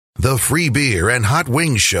The Free Beer and Hot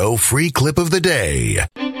Wings Show free clip of the day.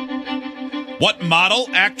 What model,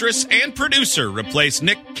 actress, and producer replaced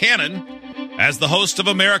Nick Cannon as the host of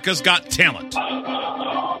America's Got Talent?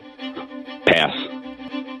 Pass.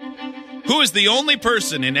 Who is the only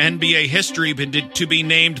person in NBA history to be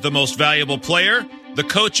named the most valuable player, the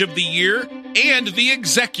coach of the year, and the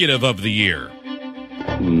executive of the year?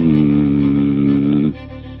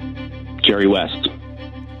 Jerry West.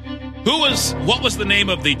 What was the name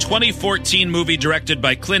of the 2014 movie directed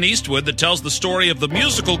by Clint Eastwood that tells the story of the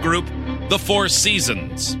musical group The Four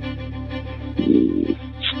Seasons?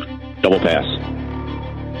 Double pass.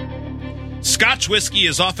 Scotch whiskey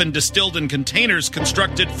is often distilled in containers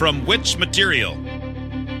constructed from which material?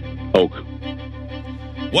 Oak.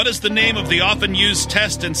 What is the name of the often used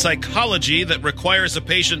test in psychology that requires a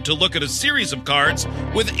patient to look at a series of cards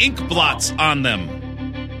with ink blots on them?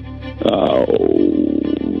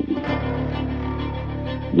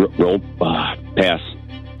 Pass.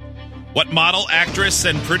 What model, actress,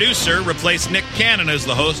 and producer replaced Nick Cannon as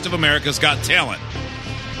the host of America's Got Talent?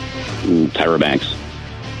 Tyra Banks.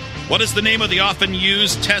 What is the name of the often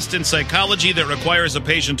used test in psychology that requires a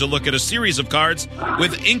patient to look at a series of cards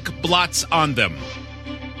with ink blots on them?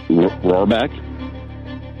 Rohrback.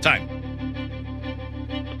 Time.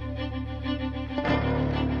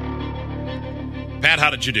 Pat, how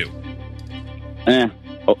did you do?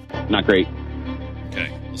 Not great. Okay,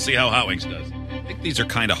 we'll see how Hot Wings does. I think these are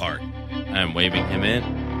kind of hard. I'm waving him in.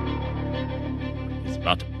 He's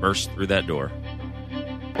about to burst through that door.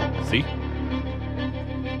 See?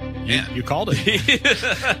 Yeah. You called it.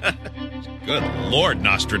 Good Lord,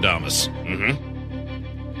 Nostradamus.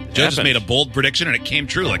 Mm-hmm. Judge just made a bold prediction, and it came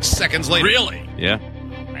true like seconds later. Really? Yeah.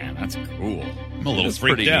 Oh, man, that's cool. I'm a little It's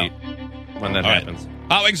freaked pretty out. neat when that All right. happens.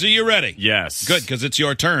 Hot Wings, are you ready? Yes. Good, because it's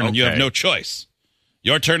your turn, and you have Okay. no choice.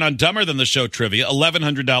 Your turn on Dumber Than the Show trivia.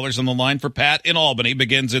 $1,100 on the line for Pat in Albany.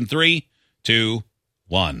 Begins in 3, 2,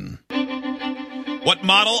 1. What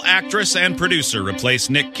model, actress, and producer replaced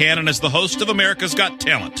Nick Cannon as the host of America's Got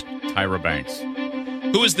Talent? Tyra Banks.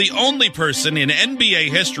 Who is the only person in NBA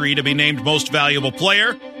history to be named Most Valuable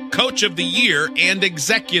Player, Coach of the Year, and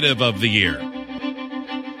Executive of the Year?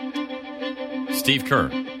 Steve Kerr.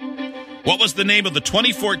 What was the name of the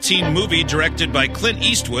 2014 movie directed by Clint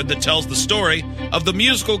Eastwood that tells the story of the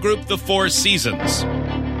musical group The Four Seasons?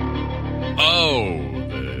 Oh,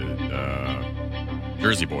 the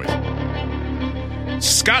Jersey Boys.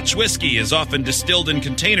 Scotch whiskey is often distilled in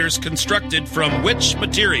containers constructed from which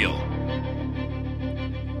material?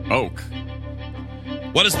 Oak.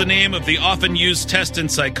 What is the name of the often used test in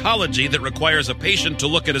psychology that requires a patient to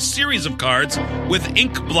look at a series of cards with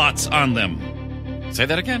ink blots on them? Say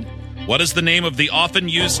that again. What is the name of the often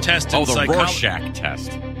used test in The psychology? Rorschach test.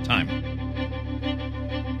 Time.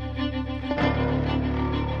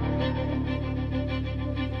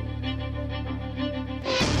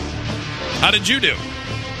 How did you do?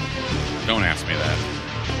 Don't ask me that.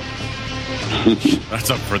 That's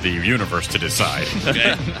up for the universe to decide.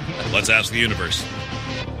 Okay, let's ask the universe.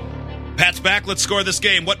 Pat's back. Let's score this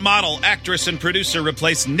game. What model, actress, and producer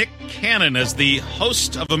replaced Nick Cannon as the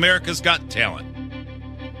host of America's Got Talent?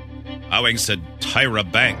 Owing said Tyra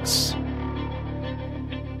Banks.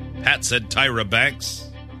 Pat said Tyra Banks.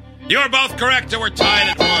 You're both correct, and we're tied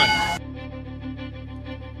at 1.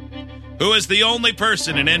 Who is the only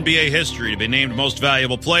person in NBA history to be named Most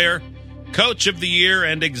Valuable Player, Coach of the Year,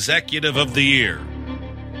 and Executive of the Year?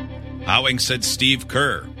 Owing said Steve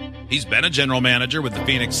Kerr. He's been a general manager with the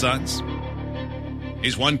Phoenix Suns.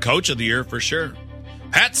 He's won Coach of the Year for sure.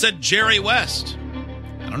 Pat said Jerry West.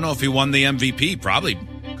 I don't know if he won the MVP. Probably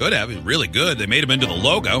could have. He's really good. They made him into the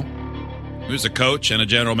logo. He was a coach and a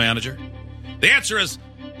general manager. The answer is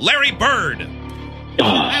Larry Bird.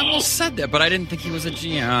 I almost said that, but I didn't think he was a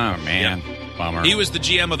GM. Oh, man. Yeah. Bummer. He was the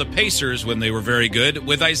GM of the Pacers when they were very good,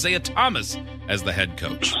 with Isaiah Thomas as the head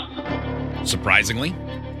coach. Surprisingly.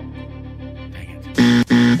 Dang it.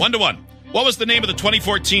 1-1. What was the name of the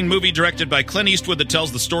 2014 movie directed by Clint Eastwood that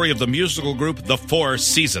tells the story of the musical group The Four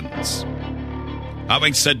Seasons?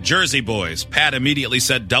 Howing said Jersey Boys. Pat immediately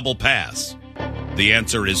said double pass. The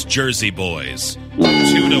answer is Jersey Boys.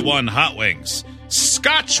 2-1 Hot Wings.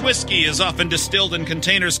 Scotch whiskey is often distilled in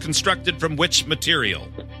containers constructed from which material?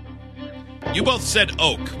 You both said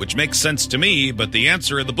oak, which makes sense to me, but the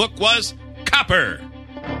answer in the book was copper.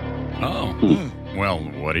 Oh. Well,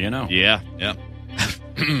 what do you know? Yeah. Yeah.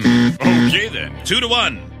 Okay, then.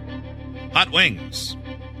 2-1. Hot Wings.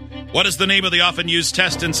 What is the name of the often used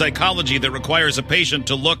test in psychology that requires a patient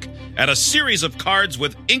to look at a series of cards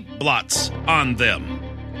with ink blots on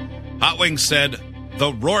them? Hot Wings said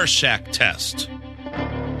the Rorschach test.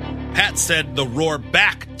 Pat said the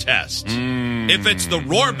Rohrback test. If it's the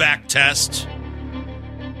Roarback test,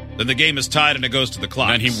 then the game is tied and it goes to the clock.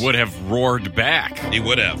 Then he would have roared back. He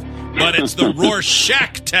would have. But it's the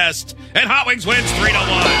Rorschach test, and Hot Wings wins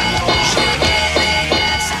 3-1.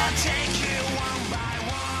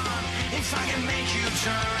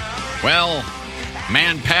 Well,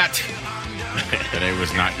 man, Pat, today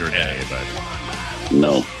was not your day, but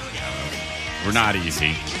No. we're not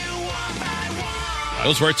easy.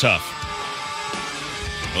 Those were tough.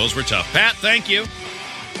 Pat, thank you.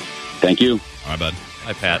 Thank you. All right, bud.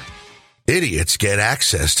 Hi, Pat. Idiots get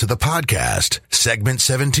access to the podcast, segment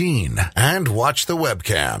 17, and watch the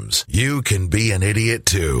webcams. You can be an idiot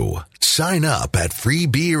too. Sign up at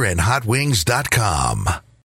freebeerandhotwings.com.